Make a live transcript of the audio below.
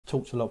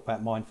talked a lot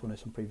about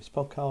mindfulness on previous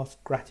podcasts.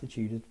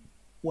 Gratitude,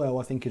 well,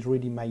 I think has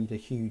really made a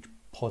huge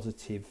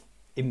positive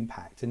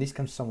impact. And this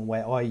comes from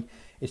somewhere where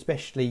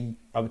especially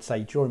I would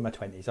say during my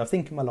 20s, I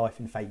think of my life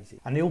in phases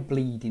and they all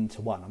bleed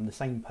into one. I'm the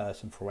same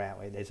person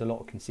throughout it. There's a lot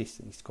of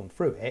consistency gone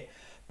through it,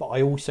 but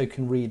I also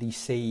can really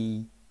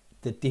see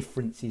the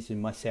differences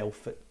in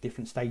myself at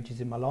different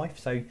stages in my life.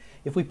 So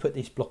if we put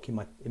this block in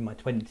my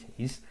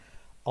 20s,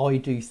 I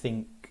do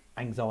think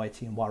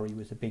anxiety and worry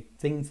was a big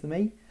thing for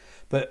me.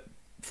 But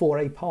for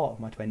a part of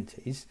my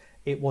 20s,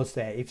 it was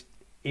there.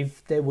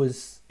 If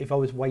I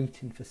was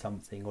waiting for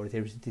something, or if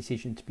there was a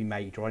decision to be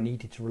made, or I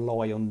needed to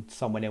rely on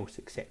someone else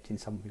accepting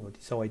something or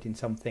deciding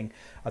something,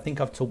 I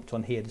think I've talked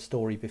on here the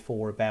story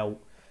before about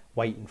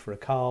waiting for a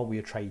car. We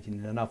were trading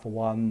in another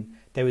one.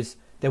 There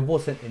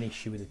wasn't an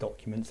issue with the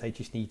documents. They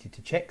just needed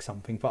to check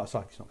something, but I was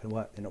like, it's not going to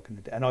work. They're not going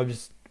to do it. And I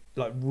was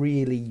like,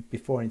 really,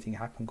 before anything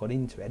happened, got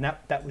into it. And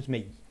that was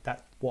me.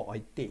 That's what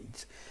I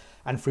did.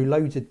 And through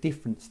loads of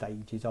different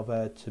stages, I've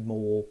heard to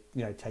more,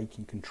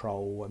 taking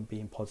control and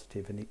being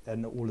positive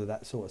and all of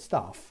that sort of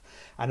stuff.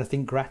 And I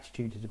think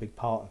gratitude is a big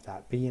part of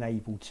that. Being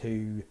able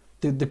to,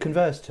 the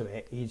converse to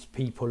it is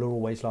people are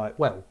always like,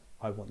 well,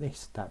 I want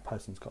this, that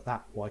person's got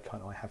that, why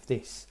can't I have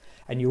this?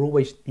 And you're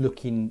always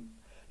looking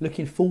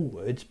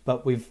forward,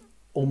 but with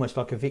almost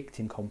like a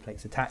victim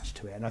complex attached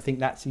to it. And I think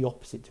that's the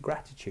opposite to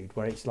gratitude,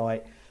 where it's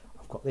like,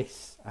 I've got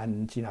this,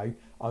 and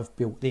I've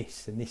built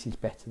this, and this is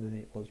better than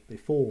it was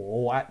before,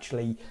 or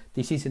actually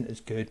this isn't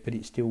as good, but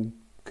it still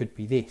could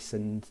be this,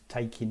 and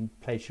taking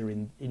pleasure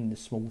in the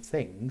small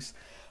things.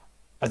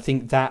 I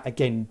think that,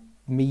 again,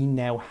 me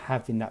now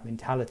having that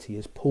mentality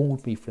has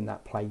pulled me from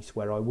that place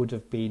where I would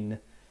have been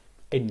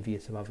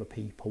envious of other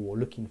people, or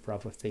looking for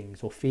other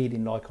things, or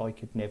feeling like I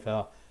could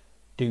never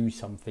do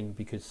something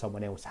because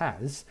someone else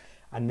has,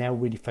 and now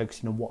really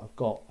focusing on what I've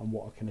got and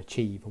what I can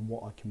achieve and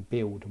what I can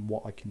build and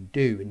what I can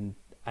do.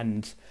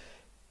 And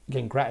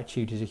again,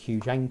 gratitude is a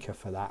huge anchor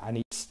for that. And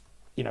it's,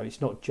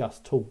 it's not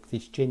just talk.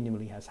 This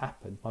genuinely has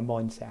happened. My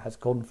mindset has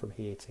gone from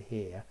here to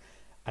here,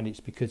 and it's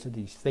because of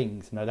these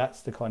things. Now,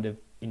 that's the kind of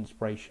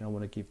inspiration I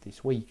want to give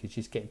this week, is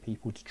just getting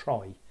people to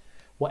try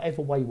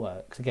whatever way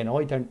works. Again,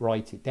 I don't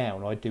write it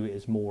down. I do it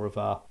as more of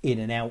a in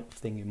and out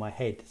thing in my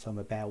head. So I'm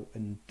about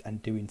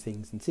and doing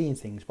things and seeing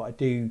things. But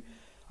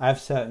I have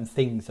certain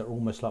things that are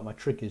almost like my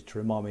triggers to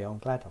remind me, oh, I'm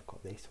glad I've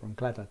got this, or I'm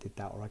glad I did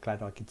that, or I'm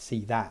glad I could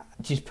see that.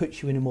 It just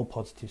puts you in a more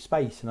positive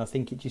space. And I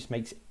think it just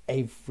makes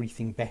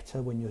everything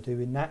better when you're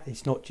doing that.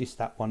 It's not just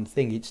that one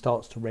thing. It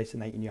starts to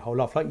resonate in your whole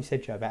life. Like you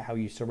said, Joe, about how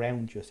you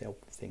surround yourself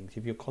with things.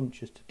 If you're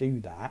conscious to do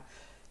that,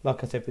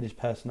 like I said, for this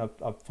person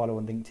I follow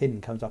on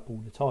LinkedIn, comes up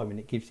all the time, and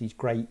it gives these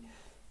great,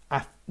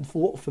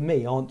 for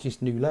me, aren't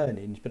just new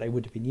learnings, but they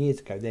would have been years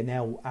ago. They're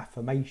now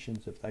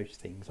affirmations of those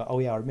things. Like, oh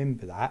yeah, I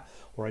remember that,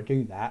 or I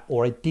do that,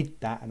 or I did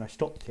that and I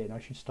stopped it and I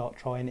should start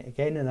trying it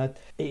again. And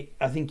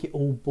I think it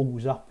all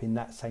balls up in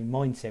that same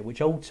mindset,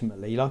 which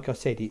ultimately, like I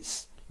said,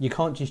 you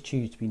can't just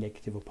choose to be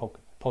negative or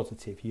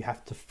positive. You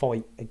have to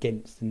fight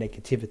against the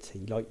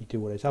negativity like you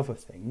do all those other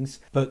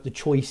things, but the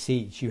choice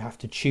is you have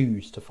to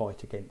choose to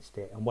fight against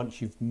it. And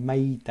once you've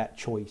made that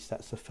choice,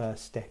 that's the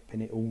first step,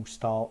 and it all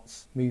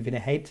starts moving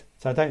ahead.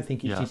 So I don't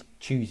think it's just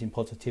choosing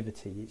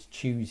positivity, it's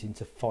choosing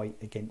to fight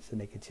against the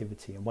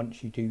negativity. And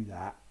once you do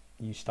that,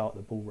 you start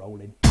the ball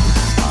rolling.